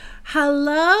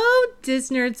Hello,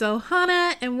 Disnerds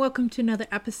Ohana, and welcome to another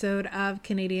episode of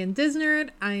Canadian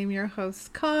Disnerd. I am your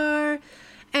host, Car,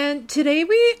 and today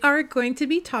we are going to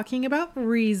be talking about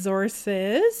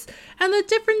resources and the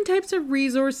different types of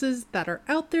resources that are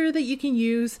out there that you can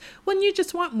use when you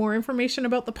just want more information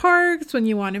about the parks, when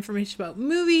you want information about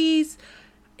movies,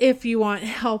 if you want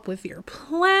help with your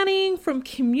planning from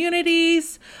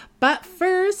communities. But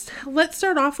first, let's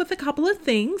start off with a couple of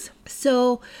things.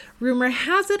 So, rumor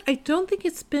has it, I don't think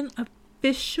it's been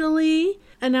officially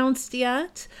announced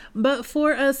yet, but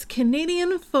for us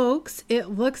Canadian folks, it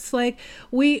looks like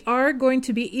we are going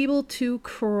to be able to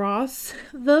cross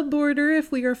the border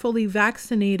if we are fully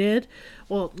vaccinated.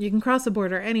 Well, you can cross the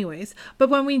border anyways, but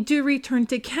when we do return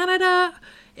to Canada,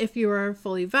 if you are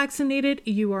fully vaccinated,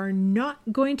 you are not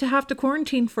going to have to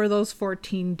quarantine for those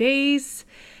 14 days.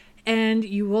 And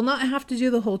you will not have to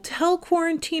do the hotel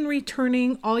quarantine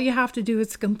returning. All you have to do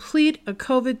is complete a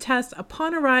COVID test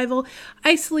upon arrival,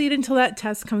 isolate until that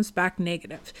test comes back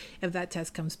negative. If that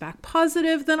test comes back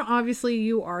positive, then obviously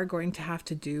you are going to have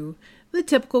to do the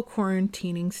typical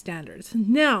quarantining standards.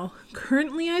 Now,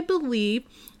 currently I believe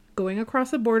going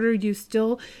across the border, you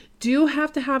still do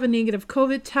have to have a negative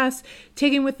COVID test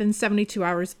taken within 72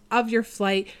 hours of your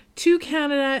flight to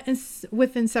Canada and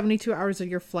within 72 hours of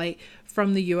your flight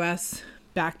from the US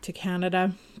back to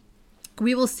Canada.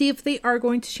 We will see if they are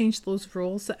going to change those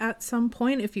rules at some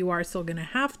point, if you are still going to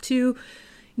have to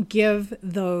give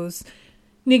those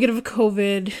negative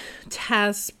COVID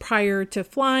tests prior to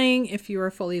flying if you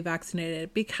are fully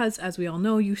vaccinated, because as we all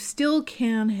know, you still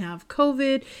can have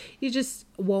COVID. You just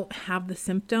won't have the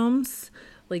symptoms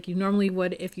like you normally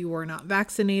would if you were not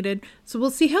vaccinated. So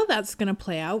we'll see how that's going to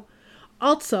play out.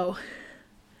 Also,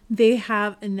 they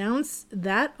have announced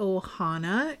that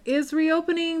Ohana is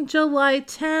reopening July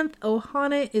 10th.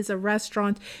 Ohana is a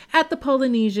restaurant at the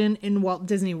Polynesian in Walt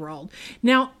Disney World.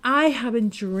 Now, I have been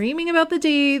dreaming about the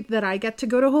day that I get to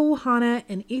go to Ohana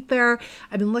and eat there.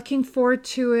 I've been looking forward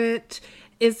to it.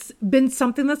 It's been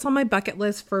something that's on my bucket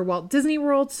list for Walt Disney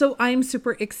World, so I'm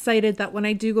super excited that when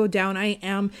I do go down, I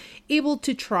am able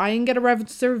to try and get a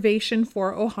reservation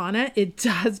for Ohana. It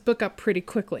does book up pretty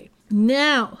quickly.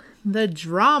 Now, the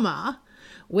drama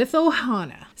with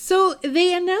Ohana. So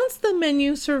they announced the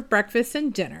menu serve breakfast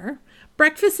and dinner.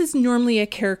 Breakfast is normally a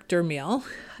character meal,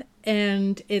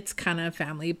 and it's kind of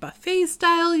family buffet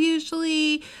style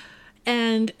usually.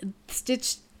 And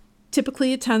Stitch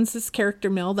typically attends this character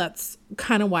meal. That's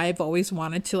kind of why I've always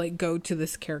wanted to go to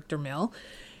this character meal.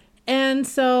 And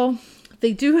so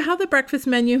they do have the breakfast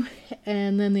menu,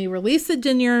 and then they release the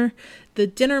dinner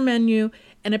menu,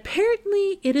 and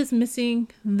apparently it is missing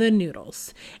the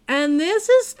noodles. And this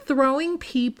is throwing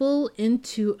people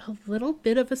into a little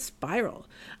bit of a spiral.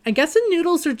 I guess the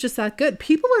noodles are just that good.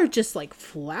 People are just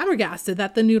flabbergasted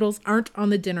that the noodles aren't on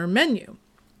the dinner menu.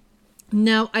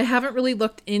 Now, I haven't really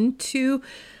looked into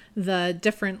the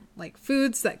different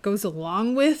foods that goes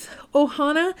along with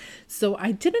Ohana, so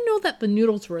I didn't know that the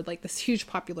noodles were this huge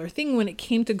popular thing when it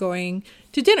came to going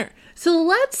to dinner. So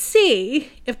let's see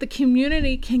if the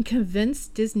community can convince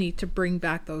Disney to bring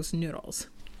back those noodles.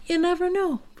 You never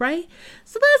know, right?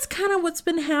 So that's kind of what's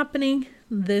been happening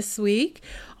this week.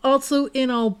 Also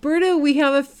in Alberta, we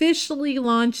have officially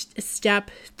launched Step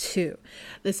 2.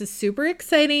 This is super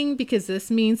exciting because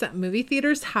this means that movie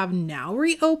theaters have now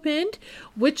reopened,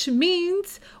 which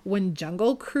means when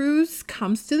Jungle Cruise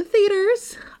comes to the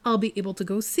theaters, I'll be able to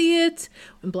go see it.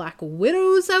 When Black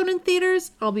Widow's out in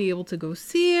theaters, I'll be able to go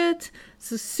see it.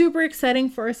 So super exciting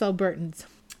for us Albertans.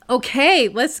 Okay,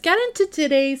 let's get into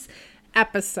today's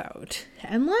episode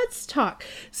and let's talk.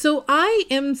 So I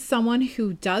am someone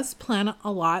who does plan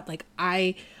a lot.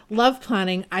 I love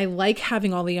planning. I like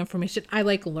having all the information. I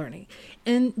like learning.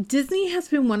 And Disney has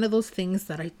been one of those things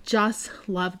that I just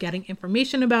love getting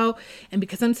information about. And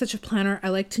because I'm such a planner, I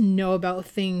like to know about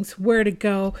things, where to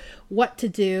go, what to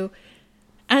do.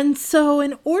 And so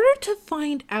in order to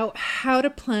find out how to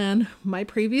plan my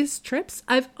previous trips,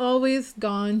 I've always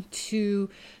gone to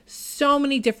so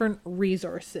many different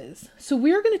resources. So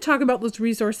we're going to talk about those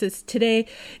resources today.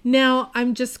 Now,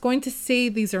 I'm just going to say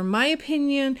these are my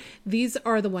opinion. These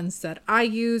are the ones that I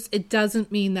use. It doesn't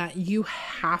mean that you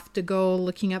have to go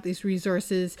looking at these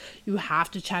resources. You have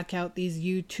to check out these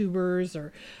YouTubers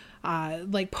or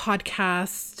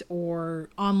podcasts or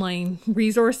online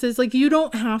resources. You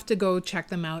don't have to go check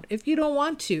them out if you don't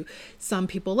want to. Some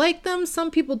people like them, some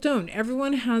people don't.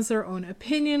 Everyone has their own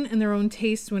opinion and their own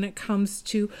taste when it comes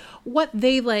to what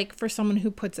they like for someone who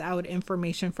puts out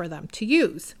information for them to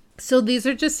use. So these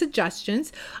are just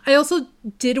suggestions. I also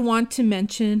did want to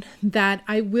mention that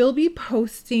I will be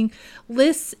posting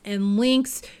lists and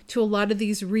links to a lot of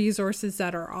these resources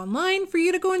that are online for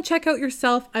you to go and check out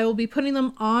yourself. I will be putting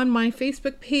them on my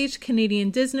Facebook page,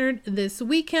 Canadian Disnerd, this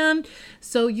weekend.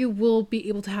 So you will be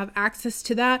able to have access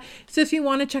to that. So if you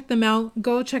want to check them out,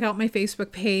 go check out my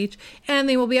Facebook page, and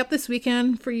they will be up this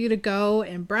weekend for you to go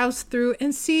and browse through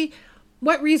and see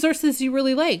what resources you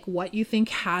really like, what you think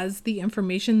has the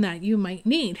information that you might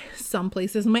need. Some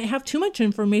places might have too much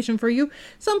information for you.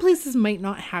 Some places might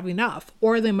not have enough,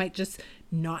 or they might just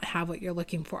not have what you're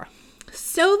looking for.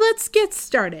 So let's get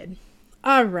started.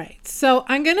 All right, so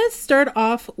I'm going to start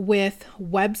off with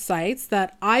websites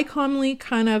that I commonly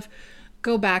kind of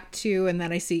go back to and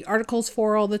that I see articles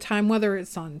for all the time, whether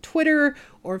it's on Twitter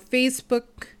or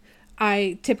Facebook.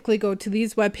 I typically go to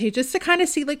these web pages to kind of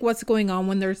see like what's going on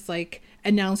when there's like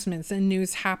announcements and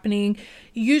news happening.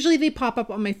 Usually they pop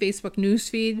up on my Facebook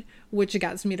newsfeed, which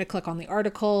gets me to click on the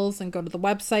articles and go to the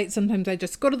website. Sometimes I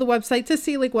just go to the website to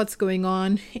see like what's going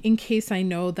on in case I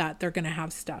know that they're going to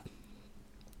have stuff.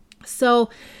 So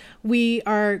we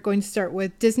are going to start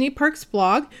with Disney Parks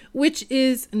Blog, which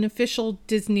is an official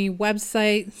Disney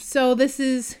website. So this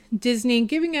is Disney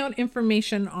giving out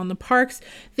information on the parks.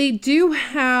 They do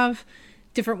have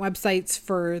different websites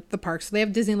for the parks. So they have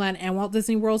Disneyland and Walt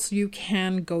Disney World, so you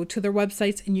can go to their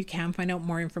websites and you can find out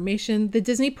more information. The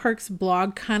Disney Parks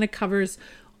Blog kind of covers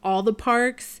all the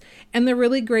parks, and they're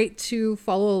really great to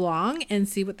follow along and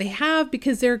see what they have,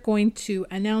 because they're going to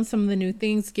announce some of the new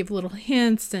things, give little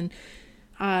hints and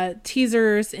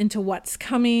teasers into what's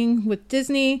coming with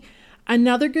Disney.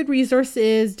 Another good resource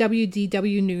is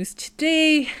WDW News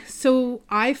Today. So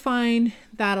I find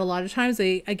that a lot of times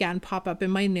they again pop up in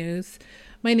my news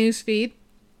feed,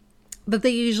 but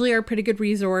they usually are a pretty good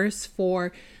resource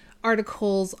for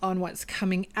articles on what's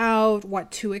coming out, what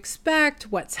to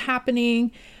expect, what's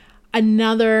happening.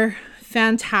 Another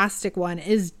fantastic one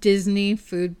is Disney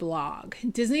Food Blog.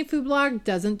 Disney Food Blog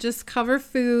doesn't just cover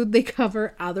food, they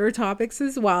cover other topics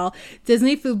as well.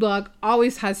 Disney Food Blog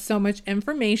always has so much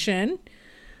information,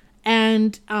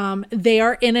 and they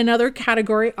are in another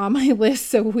category on my list,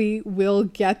 so we will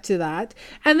get to that.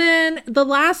 And then the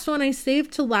last one I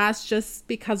saved to last just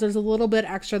because there's a little bit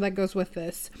extra that goes with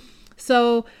this.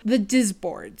 So the Diz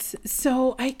boards.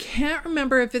 So I can't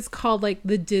remember if it's called like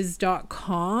the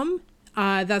Diz.com.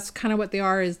 That's kind of what they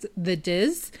are, is the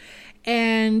Diz.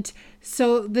 And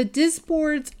so the Diz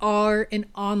boards are an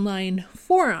online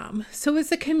forum. So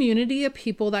it's a community of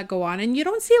people that go on, and you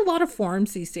don't see a lot of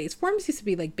forums these days. Forums used to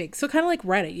be like big. So kind of like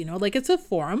Reddit, you know, like it's a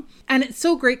forum, and it's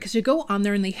so great because you go on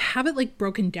there and they have it like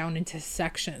broken down into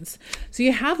sections. So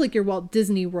you have like your Walt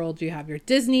Disney World, you have your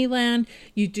Disneyland,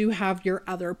 you do have your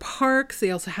other parks.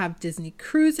 They also have Disney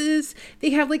cruises.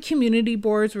 They have like community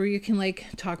boards where you can like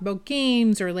talk about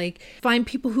games or like find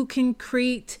people who can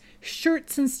create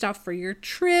shirts and stuff for your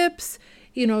trips,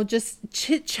 you know, just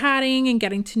chit-chatting and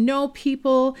getting to know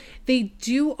people. They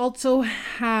do also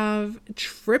have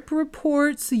trip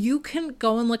reports. You can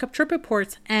go and look up trip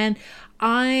reports, and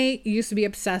I used to be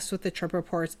obsessed with the trip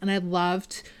reports, and I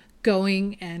loved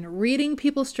going and reading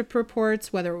people's trip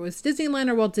reports, whether it was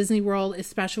Disneyland or Walt Disney World,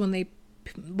 especially when they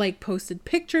like posted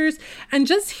pictures, and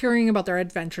just hearing about their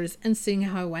adventures and seeing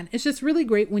how it went. It's just really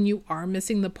great when you are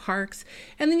missing the parks,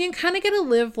 and then you kind of get to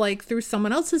live like through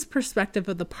someone else's perspective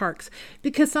of the parks,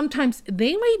 because sometimes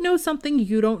they might know something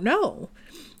you don't know,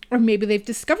 or maybe they've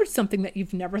discovered something that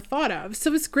you've never thought of.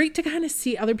 So it's great to kind of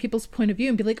see other people's point of view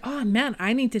and be like, oh man,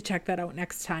 I need to check that out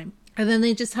next time. And then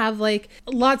they just have like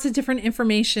lots of different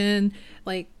information,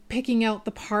 like picking out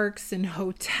the parks and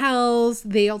hotels.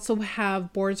 They also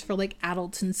have boards for like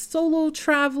adults and solo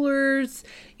travelers,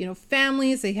 you know,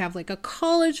 families. They have like a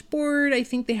college board. I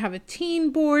think they have a teen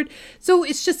board. So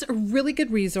it's just a really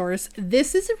good resource.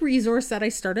 This is a resource that I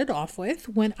started off with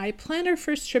when I planned our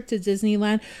first trip to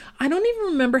Disneyland. I don't even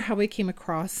remember how I came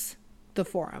across the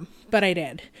forum, but I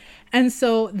did. And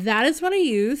so that is what I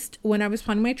used when I was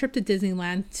planning my trip to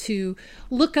Disneyland, to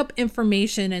look up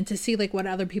information and to see like what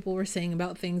other people were saying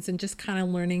about things, and just kind of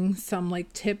learning some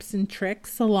like tips and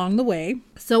tricks along the way.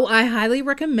 So I highly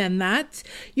recommend that.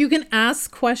 You can ask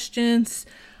questions.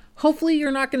 Hopefully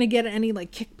you're not going to get any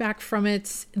like kickback from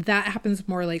it. That happens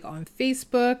more like on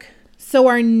Facebook. So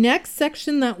our next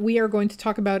section that we are going to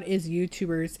talk about is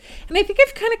YouTubers. And I think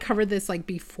I've kind of covered this like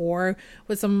before,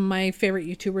 what some of my favorite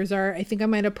YouTubers are. I think I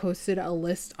might have posted a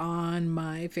list on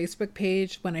my Facebook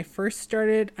page when I first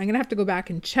started. I'm going to have to go back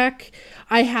and check.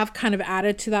 I have kind of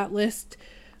added to that list,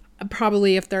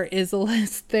 probably, if there is a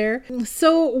list there.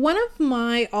 So one of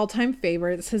my all-time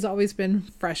favorites has always been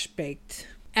Fresh Baked.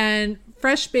 And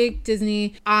Fresh Baked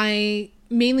Disney, I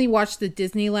mainly watch the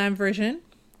Disneyland version,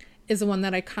 is the one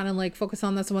that I kind of like focus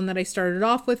on. That's the one that I started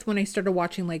off with when I started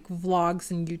watching like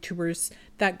vlogs and YouTubers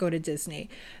that go to Disney.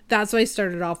 That's what I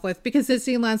started off with, because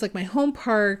Disneyland's like my home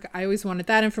park. I always wanted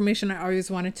that information. I always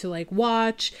wanted to like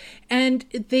watch, and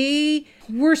they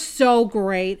were so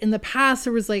great. In the past,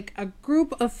 there was like a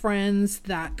group of friends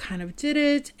that kind of did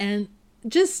it, and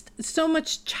just so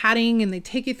much chatting, and they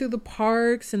take you through the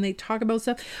parks and they talk about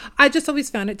stuff. I just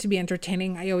always found it to be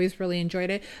entertaining. I always really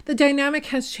enjoyed it. The dynamic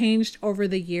has changed over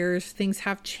the years. Things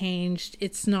have changed.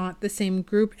 It's not the same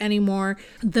group anymore.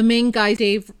 The main guy,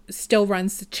 Dave, still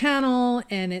runs the channel,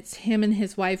 and it's him and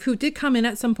his wife, who did come in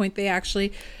at some point. They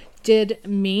actually did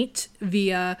meet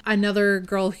via another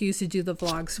girl who used to do the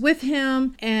vlogs with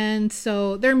him. And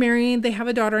so they're married. They have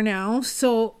a daughter now.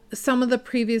 So some of the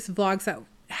previous vlogs that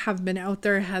have been out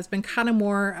there has been kind of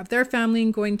more of their family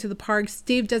and going to the parks.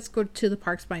 Dave does go to the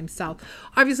parks by himself.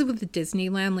 Obviously with the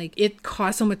Disneyland, like, it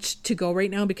costs so much to go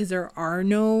right now because there are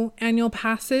no annual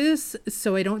passes.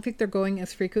 So I don't think they're going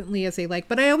as frequently as they like,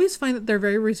 but I always find that they're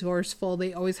very resourceful.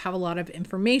 They always have a lot of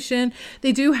information.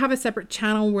 They do have a separate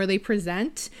channel where they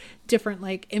present different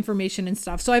like information and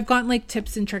stuff. So I've gotten like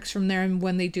tips and tricks from there, and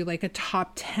when they do like a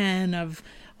top 10 of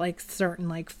like certain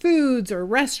like foods or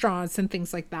restaurants and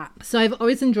things like that. So I've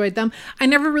always enjoyed them. I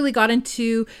never really got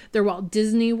into their Walt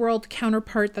Disney World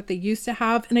counterpart that they used to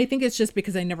have. And I think it's just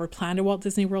because I never planned a Walt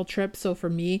Disney World trip. So for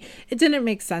me, it didn't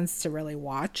make sense to really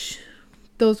watch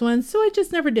those ones. So I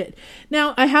just never did.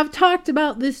 Now, I have talked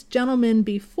about this gentleman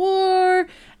before,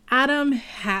 Adam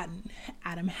Hatton.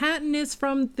 Adam Hatton is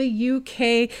from the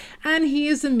UK, and he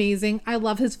is amazing. I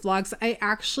love his vlogs. I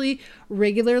actually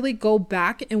regularly go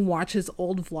back and watch his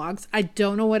old vlogs. I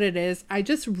don't know what it is. I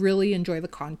just really enjoy the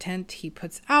content he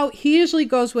puts out. He usually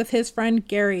goes with his friend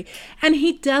Gary, and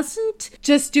he doesn't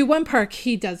just do one park.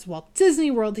 He does Walt Disney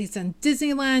World. He's done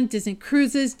Disneyland, Disney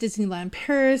Cruises, Disneyland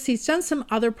Paris. He's done some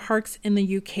other parks in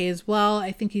the UK as well.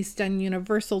 I think he's done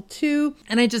Universal too,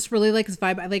 and I just really like his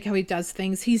vibe. I like how he does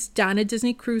things. He's done a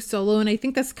Disney cruise solo, and I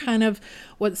think that's kind of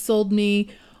what sold me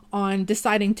on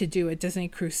deciding to do a Disney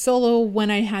cruise solo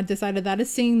when I had decided that,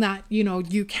 is seeing that, you know,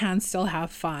 you can still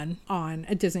have fun on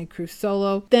a Disney cruise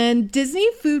solo. Then Disney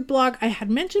Food Blog, I had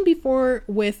mentioned before,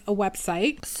 with a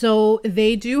website. So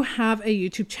they do have a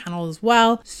YouTube channel as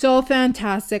well. So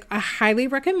fantastic. I highly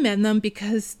recommend them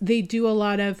because they do a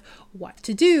lot of what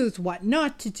to do's, what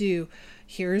not to do.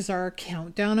 Here's our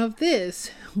countdown of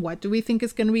this. What do we think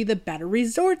is going to be the better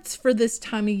resorts for this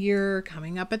time of year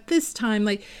coming up at this time?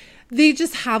 Like, they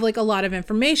just have like a lot of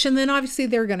information. Then obviously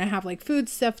they're going to have like food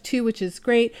stuff too, which is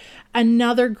great.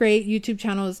 Another great YouTube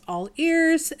channel is All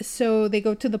Ears. So they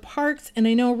go to the parks. And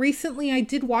I know recently I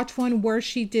did watch one where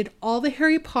she did all the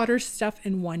Harry Potter stuff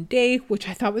in one day, which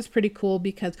I thought was pretty cool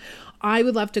because I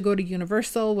would love to go to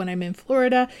Universal when I'm in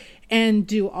Florida and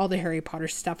do all the Harry Potter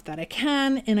stuff that I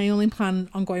can. And I only plan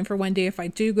on going for one day if I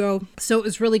do go. So it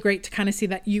was really great to kind of see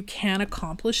that you can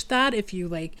accomplish that if you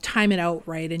like time it out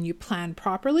right and you plan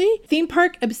properly. Theme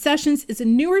Park Obsessions is a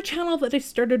newer channel that I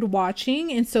started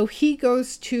watching. And so he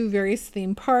goes to various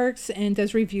theme parks and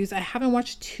does reviews. I haven't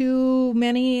watched too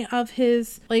many of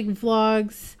his like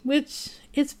vlogs, which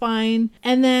it's fine.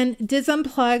 And then Diz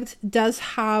Unplugged does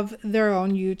have their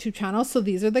own YouTube channel. So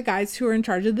these are the guys who are in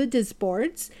charge of the Diz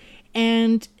boards.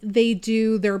 And they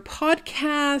do their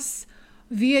podcasts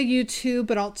via YouTube,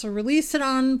 but also release it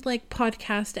on like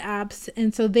podcast apps.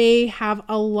 And so they have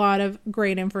a lot of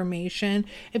great information.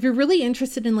 If you're really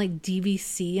interested in like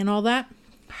DVC and all that,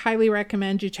 highly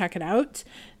recommend you check it out.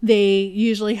 They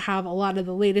usually have a lot of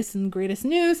the latest and greatest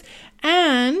news.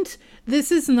 And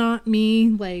this is not me,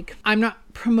 like, I'm not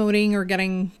promoting or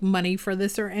getting money for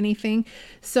this or anything.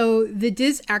 So the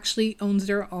Diz actually owns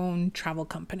their own travel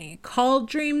company called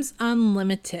Dreams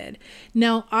Unlimited.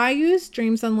 Now, I use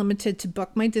Dreams Unlimited to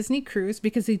book my Disney cruise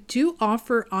because they do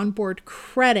offer onboard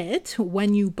credit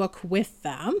when you book with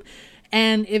them.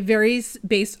 And it varies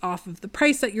based off of the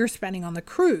price that you're spending on the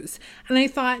cruise. And I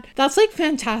thought that's like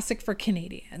fantastic for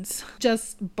Canadians.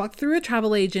 Just book through a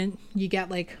travel agent. You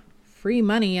get like free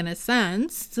money in a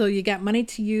sense. So you get money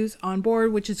to use on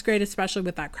board, which is great, especially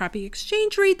with that crappy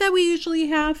exchange rate that we usually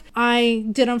have. I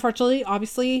did unfortunately,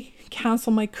 obviously,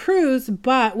 cancel my cruise,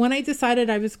 but when I decided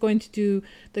I was going to do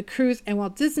the cruise in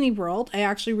Walt Disney World, I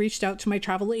actually reached out to my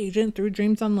travel agent through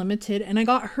Dreams Unlimited and I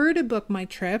got her to book my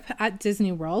trip at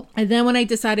Disney World. And then when I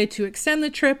decided to extend the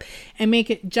trip and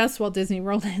make it just Walt Disney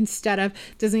World instead of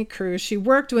Disney Cruise, she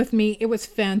worked with me. It was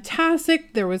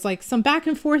fantastic. There was like some back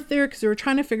and forth there because we were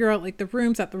trying to figure out like like the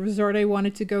rooms at the resort I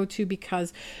wanted to go to,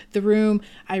 because the room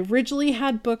I originally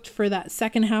had booked for that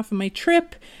second half of my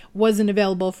trip wasn't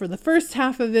available for the first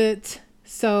half of it.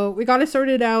 So we got it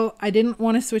sorted out. I didn't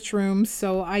want to switch rooms,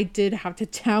 so I did have to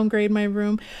downgrade my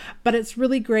room. But it's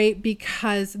really great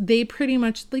because they pretty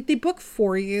much, like, they book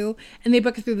for you, and they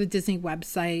book it through the Disney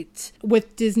website.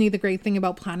 With Disney, the great thing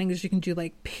about planning is you can do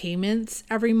like payments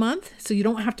every month, so you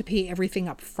don't have to pay everything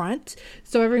up front.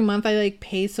 So every month I like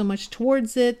pay so much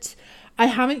towards it. I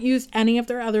haven't used any of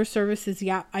their other services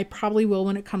yet. I probably will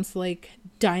when it comes to like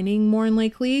dining, more than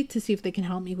likely, to see if they can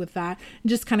help me with that and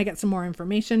just kind of get some more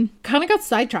information. Kind of got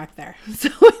sidetracked there. So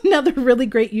another really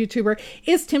great YouTuber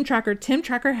is Tim Tracker. Tim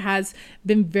Tracker has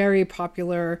been very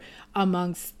popular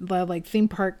amongst the like theme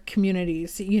park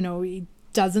communities. You know, he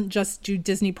doesn't just do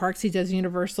Disney parks. He does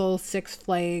Universal, Six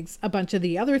Flags, a bunch of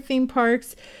the other theme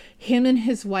parks. Him and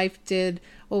his wife did,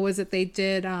 what was it? They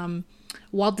did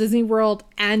Walt Disney World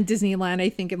and Disneyland, I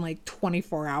think, in like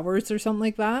 24 hours or something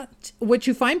like that, which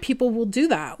you find people will do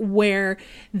that, where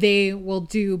they will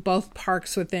do both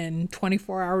parks within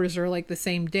 24 hours or like the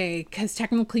same day. Because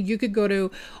technically you could go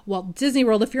to Walt Disney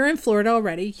World. If you're in Florida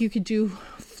already, you could do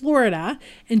Florida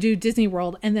and do Disney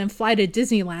World and then fly to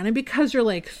Disneyland. And because you're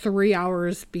like 3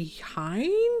 hours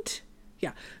behind,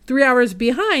 3 hours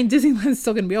behind, Disneyland's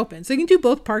still going to be open. So you can do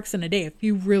both parks in a day if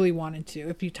you really wanted to,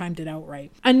 if you timed it out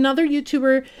right. Another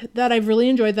YouTuber that I've really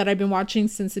enjoyed, that I've been watching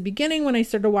since the beginning when I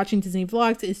started watching Disney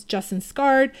vlogs, is Justin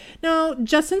Scard. Now,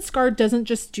 Justin Scard doesn't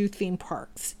just do theme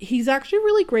parks. He's actually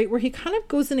really great where he kind of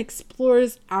goes and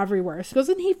explores everywhere. So he goes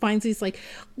and he finds these like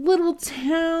little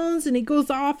towns and he goes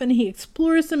off and he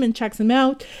explores them and checks them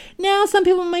out. Now, some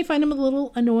people might find him a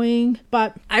little annoying,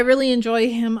 but I really enjoy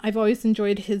him. I've always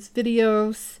enjoyed his videos.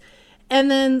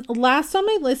 And then last on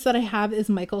my list that I have is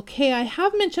Michael K. I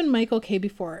have mentioned Michael K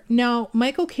before. Now,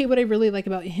 Michael K, what I really like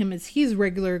about him is he's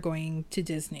regular going to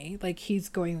Disney. Like, he's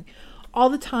going all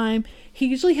the time. He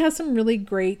usually has some really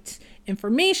great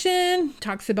information,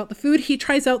 talks about the food. He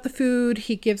tries out the food.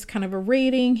 He gives kind of a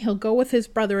rating. He'll go with his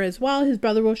brother as well. His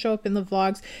brother will show up in the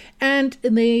vlogs and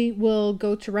they will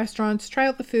go to restaurants, try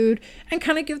out the food, and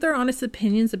kind of give their honest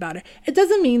opinions about it. It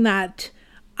doesn't mean that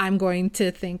I'm going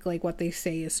to think like what they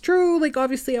say is true. Like,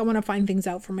 obviously I want to find things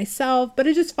out for myself, but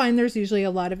I just find there's usually a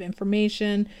lot of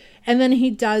information. And then he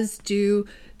does do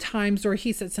times where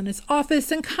he sits in his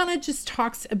office and kind of just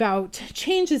talks about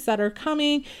changes that are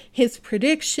coming, his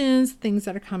predictions, things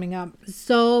that are coming up.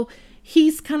 So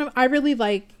he's kind of, I really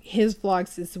like his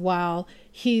vlogs as well.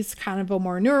 He's kind of a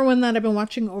more newer one that I've been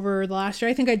watching over the last year.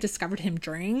 I think I discovered him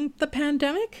during the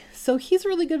pandemic. So he's a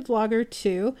really good vlogger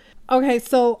too. Okay,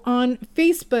 so on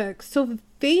Facebook. So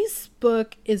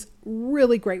Facebook is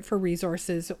really great for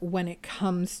resources when it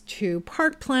comes to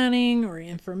park planning or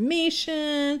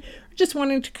information, or just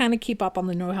wanting to kind of keep up on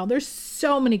the know-how. There's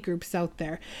so many groups out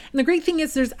there. And the great thing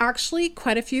is there's actually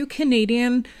quite a few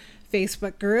Canadian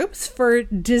Facebook groups for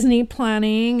Disney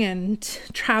planning and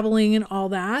traveling and all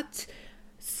that.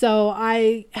 So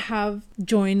I have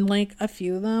joined like a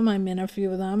few of them. I'm in a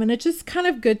few of them. And it's just kind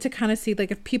of good to kind of see like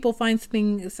if people find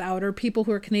things out, or people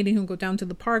who are Canadian who go down to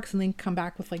the parks and then come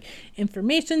back with like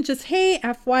information, just, hey,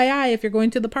 FYI, if you're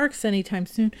going to the parks anytime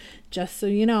soon, just so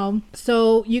you know.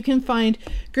 So you can find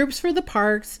groups for the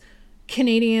parks,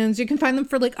 Canadians. You can find them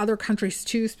for like other countries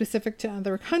too, specific to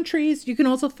other countries. You can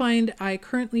also find, I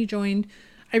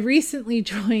recently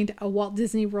joined a Walt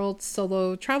Disney World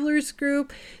solo travelers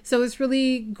group. So it's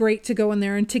really great to go in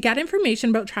there and to get information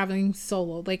about traveling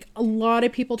solo. Like, a lot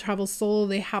of people travel solo.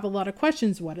 They have a lot of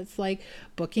questions. What it's like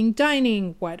booking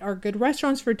dining, what are good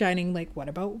restaurants for dining? Like, what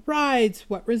about rides?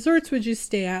 What resorts would you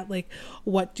stay at? Like,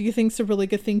 what do you think is a really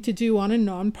good thing to do on a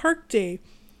non-park day?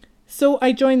 So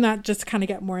I joined that just to kind of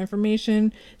get more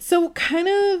information. So kind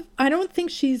of, I don't think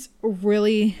she's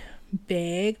really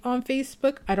big on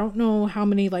Facebook. I don't know how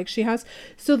many likes she has.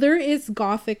 So there is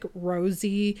Gothic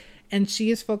Rosie, and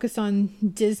she is focused on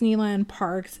Disneyland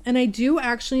parks. And I do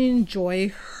actually enjoy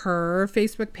her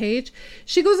Facebook page.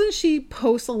 She goes and she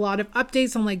posts a lot of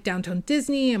updates on like downtown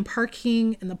Disney and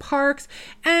parking in the parks.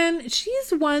 And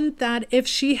she's one that if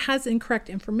she has incorrect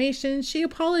information, she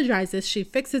apologizes. She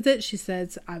fixes it. She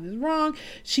says, I was wrong.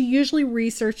 She usually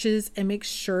researches and makes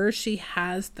sure she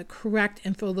has the correct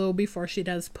info though before she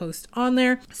does post on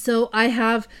there. So I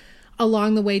have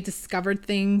along the way discovered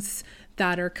things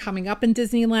that are coming up in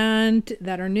Disneyland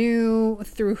that are new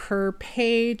through her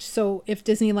page. So if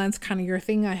Disneyland's kind of your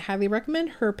thing, I highly recommend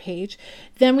her page.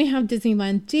 Then we have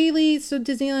Disneyland Daily. So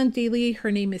Disneyland Daily,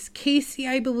 her name is Casey,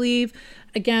 I believe.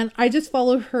 Again, I just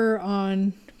follow her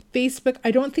on Facebook. I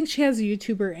don't think she has a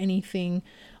YouTube or anything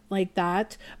like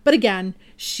that. But again,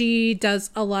 she does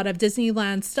a lot of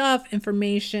Disneyland stuff,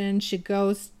 information. She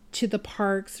goes to the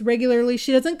parks regularly.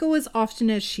 She doesn't go as often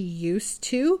as she used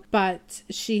to, but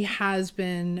she has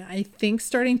been, I think,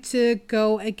 starting to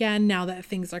go again now that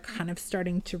things are kind of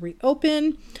starting to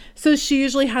reopen. So she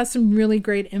usually has some really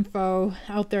great info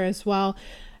out there as well.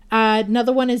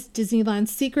 Another one is Disneyland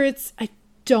Secrets. I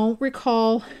don't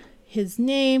recall his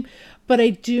name, but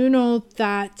I do know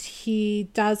that he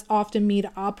does often meet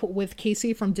up with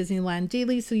Casey from Disneyland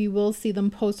Daily, so you will see them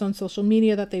post on social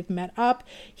media that they've met up.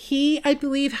 He, I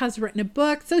believe, has written a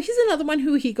book, so he's another one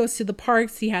who he goes to the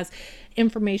parks. He has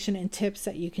information and tips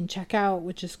that you can check out,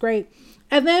 which is great.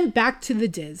 And then back to the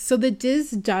Diz. So the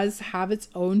Diz does have its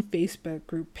own Facebook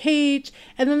group page.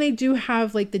 And then they do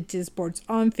have like the Diz boards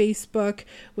on Facebook,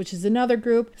 which is another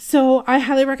group. So I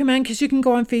highly recommend, because you can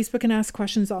go on Facebook and ask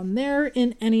questions on there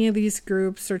in any of these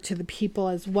groups, or to the people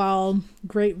as well.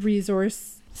 Great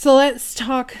resource. So let's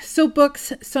talk. So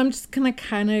books. So I'm just going to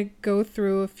kind of go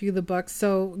through a few of the books.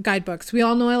 So guidebooks. We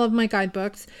all know I love my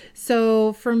guidebooks.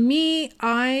 So for me,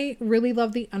 I really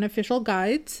love the unofficial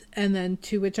guides, and then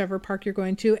to whichever park you're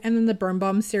going to. And then the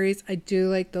Birnbaum series. I do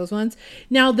like those ones.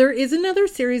 Now there is another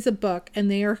series of book, and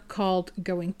they are called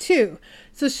Going To.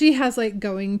 So she has like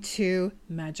Going to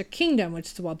Magic Kingdom,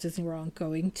 which is Walt Disney World,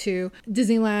 Going to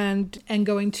Disneyland, and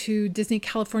Going to Disney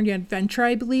California Adventure,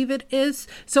 I believe it is.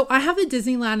 So I have the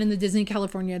Disneyland and the Disney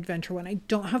California Adventure one. I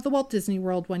don't have the Walt Disney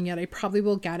World one yet. I probably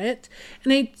will get it.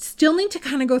 And I still need to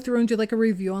kind of go through and do like a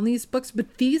review on these books,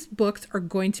 but these books are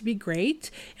going to be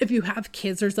great. If you have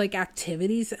kids, there's like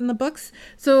activities in the books.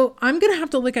 So I'm going to have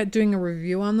to look at doing a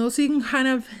review on those, so you can kind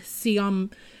of see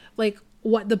like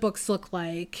what the books look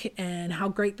like and how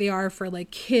great they are for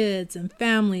like kids and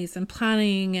families and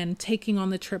planning and taking on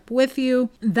the trip with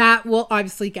you. That will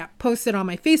obviously get posted on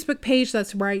my Facebook page.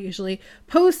 That's where I usually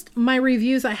post my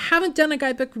reviews. I haven't done a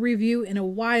guidebook review in a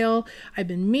while. I've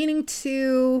been meaning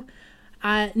to.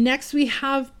 Next, we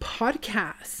have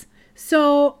podcasts.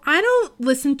 So I don't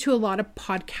listen to a lot of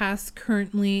podcasts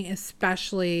currently,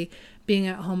 especially being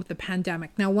at home with the pandemic.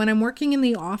 Now, when I'm working in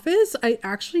the office, I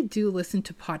actually do listen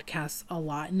to podcasts a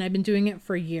lot, and I've been doing it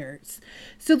for years.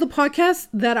 So the podcasts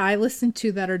that I listen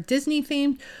to that are Disney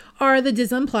themed are the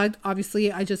Diz Unplugged.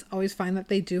 Obviously, I just always find that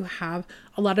they do have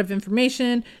a lot of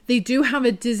information. They do have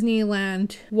a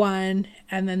Disneyland one,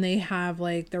 and then they have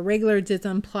like the regular Diz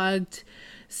Unplugged.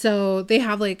 So they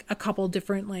have like a couple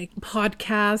different like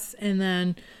podcasts, and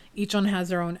then each one has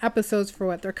their own episodes for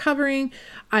what they're covering.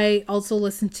 I also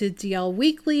listen to DL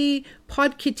Weekly,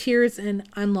 Podcateers, and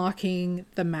Unlocking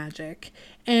the Magic.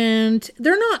 And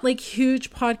they're not like huge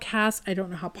podcasts. I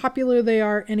don't know how popular they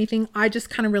are, anything. I just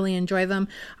kind of really enjoy them.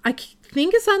 I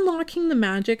think it's Unlocking the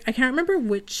Magic. I can't remember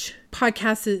which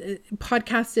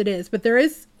podcast it is, but there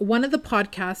is one of the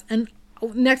podcasts, and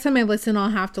next time I listen,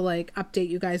 I'll have to like update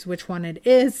you guys which one it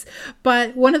is.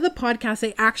 But one of the podcasts,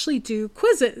 they actually do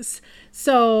quizzes.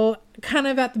 So kind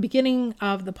of at the beginning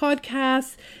of the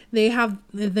podcast,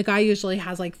 the guy usually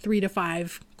has like 3 to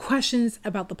 5 questions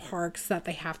about the parks that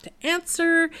they have to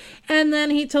answer. And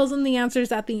then he tells them the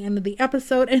answers at the end of the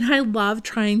episode. And I love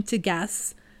trying to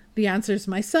guess the answers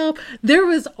myself. There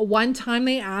was one time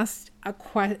he asked a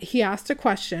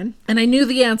question, and I knew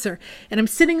the answer, and I'm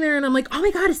sitting there and I'm like, oh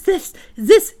my God, it's this.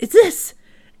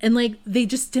 And like, they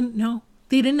just didn't know.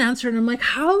 They didn't answer. And I'm like,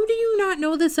 how do you not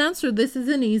know this answer? This is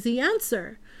an easy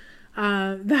answer.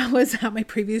 That was at my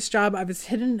previous job. I was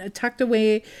tucked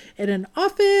away in an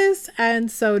office.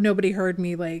 And so nobody heard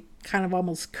me like kind of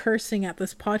almost cursing at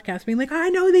this podcast, being like, I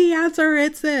know the answer,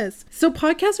 it's this. So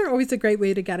podcasts are always a great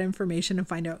way to get information and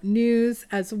find out news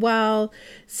as well.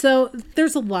 So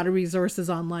there's a lot of resources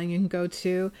online you can go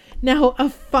to. Now, a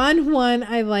fun one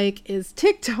I like is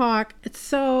TikTok.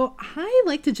 So I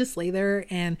like to just lay there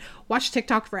and watch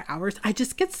TikTok for hours. I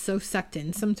just get so sucked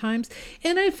in sometimes.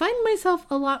 And I find myself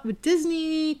a lot with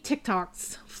Disney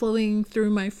TikToks flowing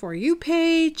through my For You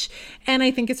page. And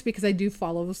I think it's because I do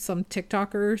follow some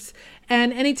TikTokers.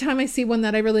 And anytime I see one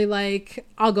that I really like,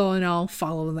 I'll go and I'll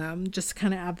follow them, just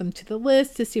kind of add them to the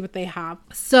list to see what they have.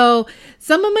 So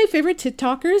some of my favorite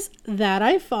TikTokers that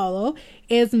I follow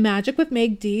is Magic with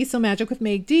Meg D. So Magic with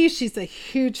Meg D, she's a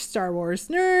huge Star Wars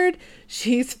nerd.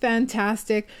 She's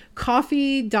fantastic.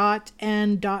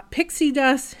 Coffee.and.pixie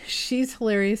dust. She's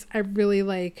hilarious. I really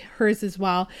like hers as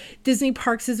well. Disney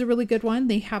Parks is a really good one.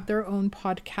 They have their own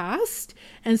podcast.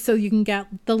 And so you can get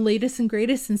the latest and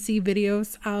greatest and see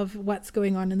videos of what's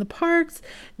going on in the parks.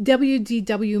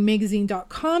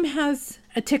 WDWmagazine.com has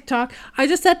a TikTok. I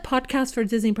just said podcast for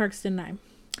Disney Parks, didn't I?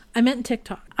 I meant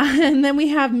TikTok. And then we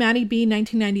have Maddie B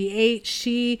 1998.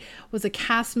 She was a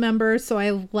cast member, so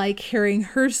I like hearing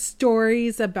her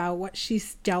stories about what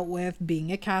she's dealt with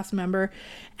being a cast member.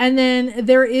 And then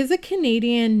there is a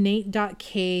Canadian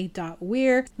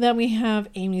Nate.K.Weir. Then we have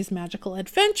Amy's Magical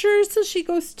Adventures. So she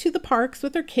goes to the parks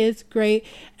with her kids. Great.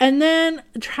 And then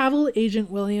Travel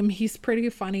Agent William. He's pretty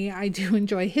funny. I do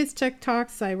enjoy his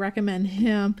TikToks. I recommend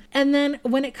him. And then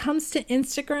when it comes to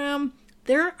Instagram,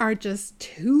 there are just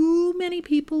too many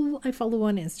people I follow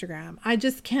on Instagram. I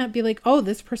just can't be like, oh,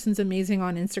 this person's amazing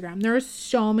on Instagram. There are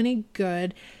so many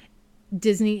good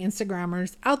Disney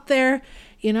Instagrammers out there,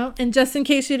 and just in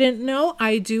case you didn't know,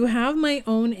 I do have my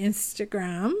own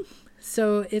Instagram.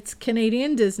 So it's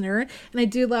Canadian Disney, and I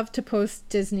do love to post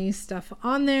Disney stuff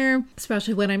on there,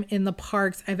 especially when I'm in the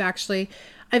parks. I've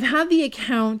had the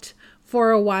account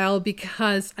for a while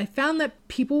because I found that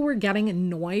people were getting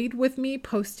annoyed with me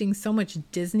posting so much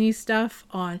Disney stuff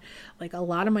on like a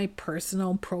lot of my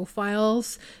personal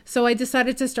profiles. So I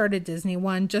decided to start a Disney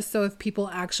one just so if people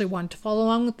actually want to follow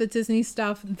along with the Disney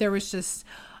stuff, there was just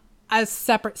a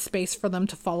separate space for them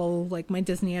to follow like my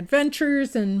Disney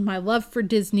adventures and my love for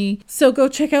Disney. So go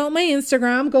check out my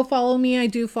Instagram, go follow me. I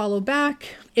do follow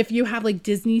back. If you have like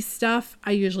Disney stuff,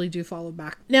 I usually do follow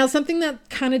back. Now, something that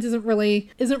kind of isn't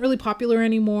really popular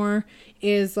anymore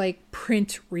is like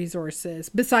print resources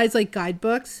besides like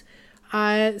guidebooks.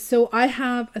 So I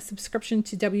have a subscription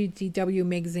to WDW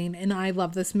magazine and I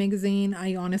love this magazine.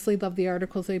 I honestly love the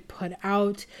articles they put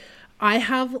out. I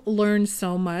have learned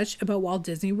so much about Walt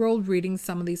Disney World reading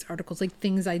some of these articles, like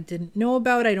things I didn't know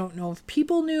about. I don't know if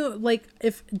people knew, like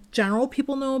if general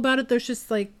people know about it. There's just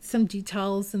like some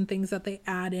details and things that they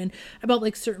add in about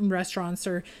like certain restaurants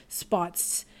or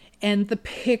spots. And the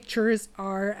pictures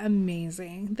are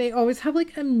amazing. They always have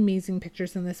like amazing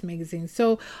pictures in this magazine.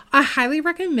 So I highly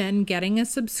recommend getting a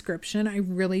subscription. I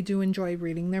really do enjoy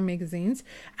reading their magazines.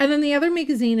 And then the other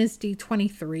magazine is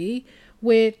D23,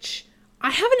 which I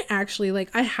haven't actually,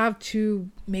 I have 2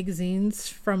 magazines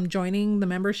from joining the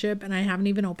membership and I haven't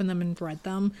even opened them and read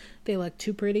them. They look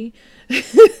too pretty.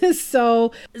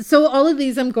 So all of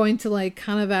these I'm going to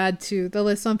kind of add to the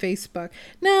list on Facebook.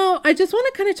 Now, I just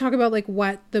want to kind of talk about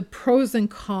what the pros and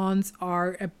cons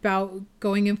are about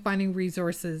going and finding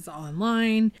resources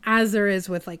online, as there is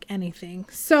with anything.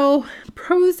 So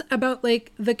pros about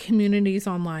the communities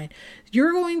online.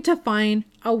 You're going to find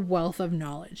a wealth of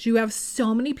knowledge. You have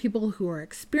so many people who are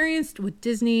experienced with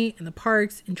Disney and the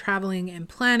parks and traveling and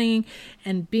planning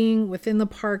and being within the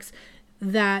parks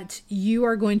that you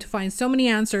are going to find so many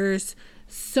answers,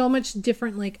 so much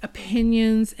different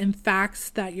opinions and facts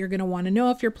that you're going to want to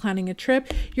know if you're planning a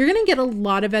trip. You're going to get a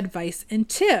lot of advice and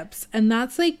tips, and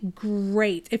that's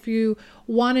great if you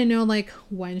want to know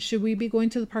when should we be going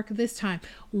to the park at this time?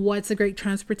 What's a great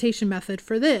transportation method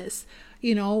for this?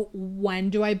 When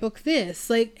do I book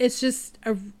this? It's just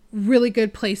a really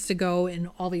good place to go in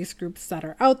all these groups that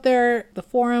are out there, the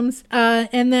forums.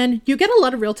 And then you get a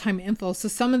lot of real-time info. So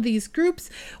some of these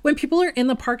groups, when people are in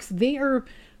the parks, they are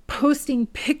posting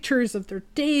pictures of their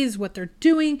days, what they're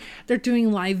doing. They're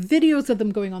doing live videos of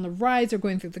them going on the rides or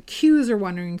going through the queues or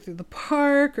wandering through the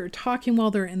park or talking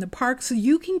while they're in the park. So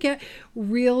you can get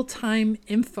real-time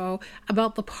info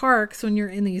about the parks when you're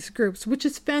in these groups, which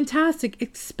is fantastic,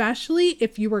 especially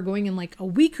if you are going in a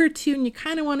week or two and you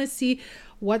kind of want to see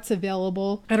what's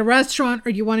available at a restaurant,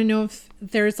 or you want to know if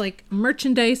there's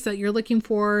merchandise that you're looking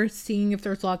for, seeing if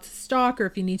there's lots of stock, or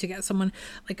if you need to get someone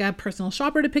a personal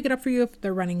shopper to pick it up for you if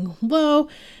they're running low.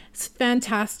 It's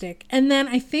fantastic. And then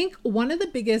I think one of the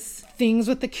biggest things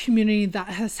with the community that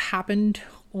has happened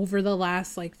over the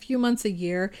last few months, a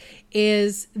year,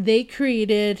 is they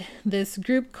created this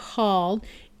group called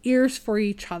Ears for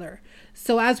Each Other.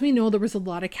 So as we know, there was a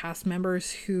lot of cast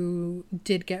members who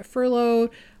did get furloughed,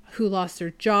 who lost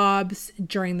their jobs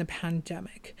during the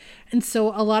pandemic. And so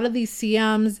a lot of these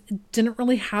CMs didn't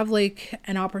really have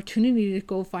an opportunity to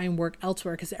go find work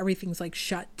elsewhere because everything's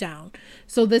shut down.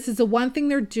 So this is the one thing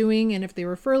they're doing. And if they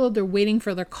were furloughed, they're waiting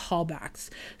for their callbacks.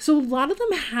 So a lot of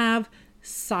them have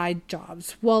side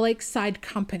jobs, side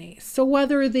companies. So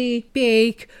whether they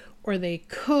bake or they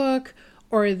cook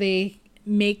or they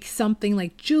make something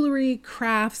like jewelry,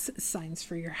 crafts, signs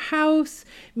for your house.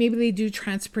 Maybe they do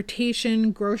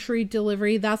transportation, grocery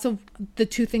delivery. That's the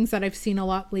 2 things that I've seen a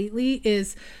lot lately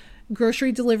is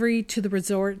grocery delivery to the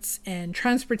resorts and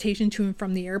transportation to and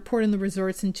from the airport and the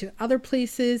resorts and to other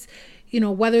places.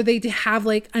 Whether they have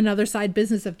another side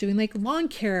business of doing lawn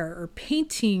care or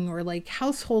painting or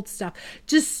household stuff,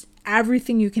 just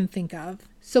everything you can think of.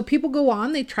 So people go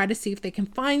on, they try to see if they can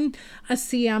find a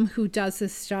CM who does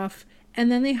this stuff.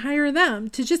 and then they hire them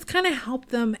to just kind of help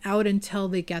them out until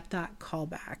they get that call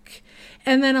back.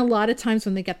 And then a lot of times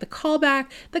when they get the call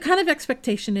back, the kind of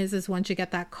expectation is once you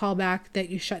get that call back that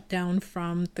you shut down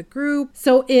from the group.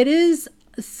 So it is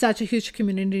such a huge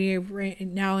community right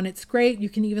now, and it's great. You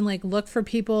can even like look for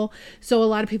people. So a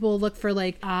lot of people look for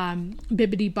like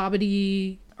Bibbidi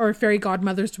Bobbidi or fairy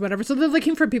godmothers or whatever. So they're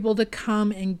looking for people to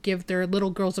come and give their little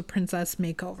girls a princess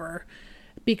makeover,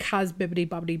 because Bibbidi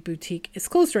Bobbidi Boutique is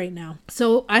closed right now.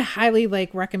 So I highly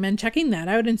recommend checking that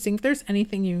out and seeing if there's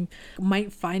anything you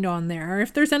might find on there. Or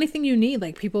if there's anything you need,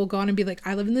 like people go on and be like,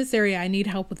 I live in this area, I need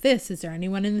help with this. Is there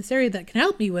anyone in this area that can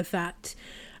help me with that?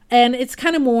 And it's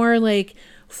kind of more like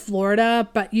Florida,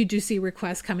 but you do see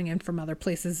requests coming in from other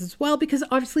places as well, because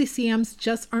obviously CMs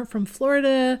just aren't from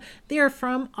Florida. They are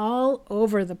from all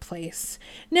over the place.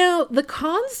 Now, the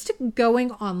cons to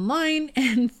going online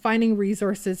and finding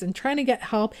resources and trying to get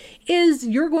help is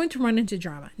you're going to run into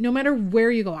drama no matter where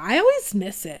you go. I always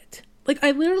miss it.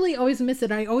 I literally always miss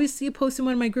it. I always see a post in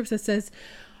one of my groups that says,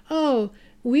 oh,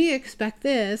 we expect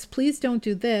this. Please don't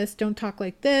do this. Don't talk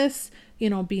like this.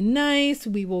 Be nice.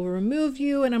 We will remove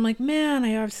you. And I'm like, man,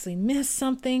 I obviously missed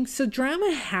something. So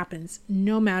drama happens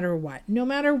no matter what. No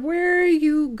matter where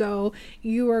you go,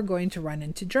 you are going to run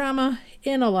into drama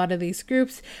in a lot of these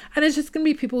groups. And it's just going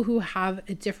to be people who have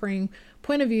a differing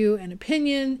point of view and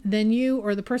opinion than you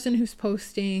or the person who's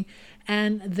posting.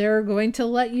 And they're going to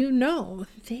let you know.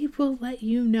 They will let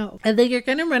you know. And then you're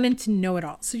going to run into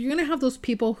know-it-all. So you're going to have those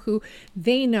people who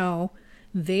they know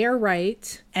they are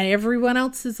right and everyone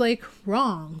else is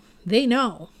wrong. They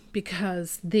know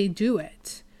because they do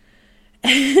it.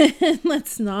 And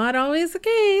that's not always the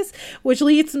case, which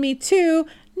leads me to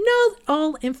not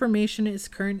all information is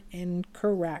current and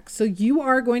correct. So you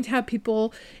are going to have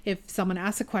people, if someone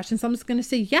asks a question, someone's going to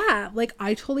say, yeah,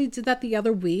 I totally did that the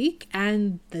other week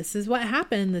and this is what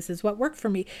happened. This is what worked for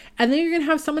me. And then you're going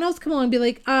to have someone else come along and be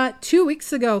like, 2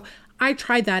 weeks ago, I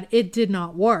tried that. It did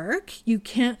not work. You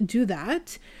can't do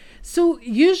that. So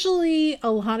usually a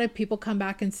lot of people come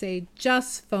back and say,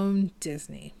 just phone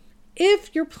Disney.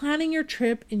 If you're planning your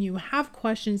trip and you have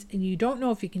questions and you don't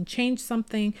know if you can change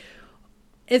something,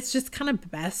 it's just kind of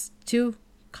best to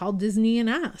call Disney and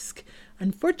ask.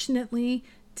 Unfortunately,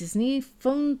 Disney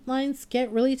phone lines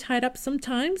get really tied up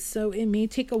sometimes, so it may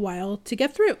take a while to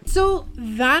get through. So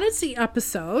that is the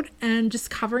episode, and just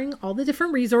covering all the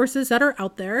different resources that are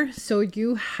out there. So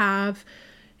you have,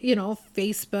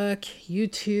 Facebook,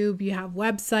 YouTube, you have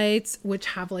websites, which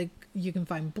have you can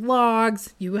find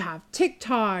blogs, you have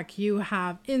TikTok, you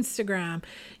have Instagram,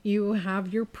 you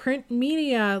have your print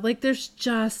media. There's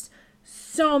just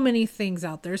so many things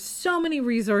out there, so many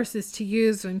resources to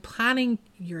use when planning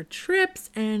your trips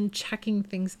and checking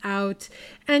things out.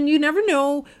 And you never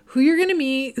know who you're going to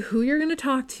meet, who you're going to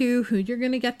talk to, who you're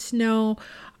going to get to know.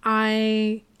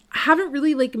 I haven't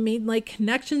really made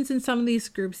connections in some of these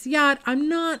groups yet. I'm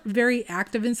not very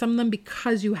active in some of them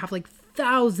because you have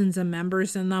thousands of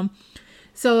members in them.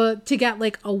 So to get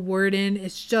a word in,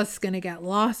 it's just going to get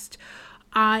lost.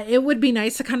 It would be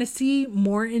nice to kind of see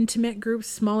more intimate groups,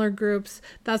 smaller groups.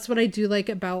 That's what I do like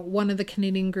about one of the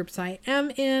Canadian groups I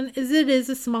am in, is it is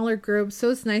a smaller group. So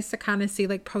it's nice to kind of see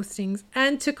postings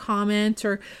and to comment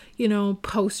or,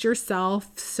 post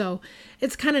yourself. So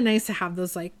it's kind of nice to have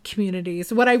those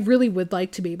communities. What I really would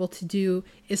like to be able to do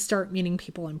is start meeting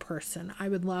people in person. I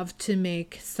would love to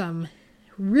make some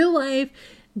real life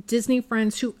Disney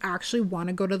friends who actually want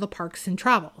to go to the parks and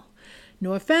travel.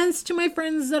 No offense to my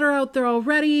friends that are out there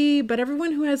already, but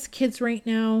everyone who has kids right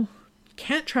now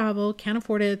can't travel, can't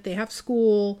afford it. They have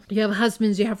school, you have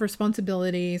husbands, you have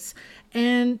responsibilities,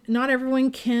 and not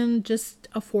everyone can just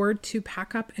afford to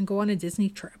pack up and go on a Disney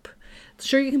trip.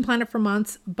 Sure, you can plan it for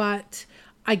months, but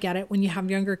I get it. When you have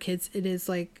younger kids, it is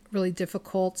really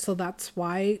difficult. So that's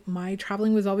why my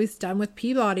traveling was always done with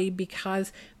Peabody,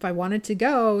 because if I wanted to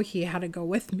go, he had to go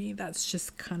with me. That's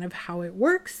just kind of how it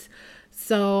works.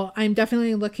 So I'm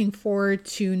definitely looking forward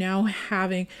to now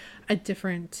having a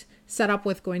different setup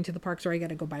with going to the parks where I get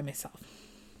to go by myself.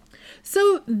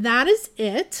 So that is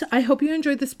it. I hope you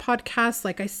enjoyed this podcast.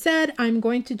 Like I said, I'm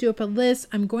going to do up a list.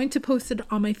 I'm going to post it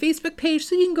on my Facebook page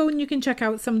so you can go and you can check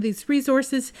out some of these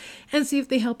resources and see if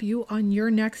they help you on your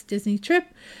next Disney trip.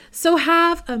 So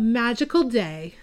have a magical day.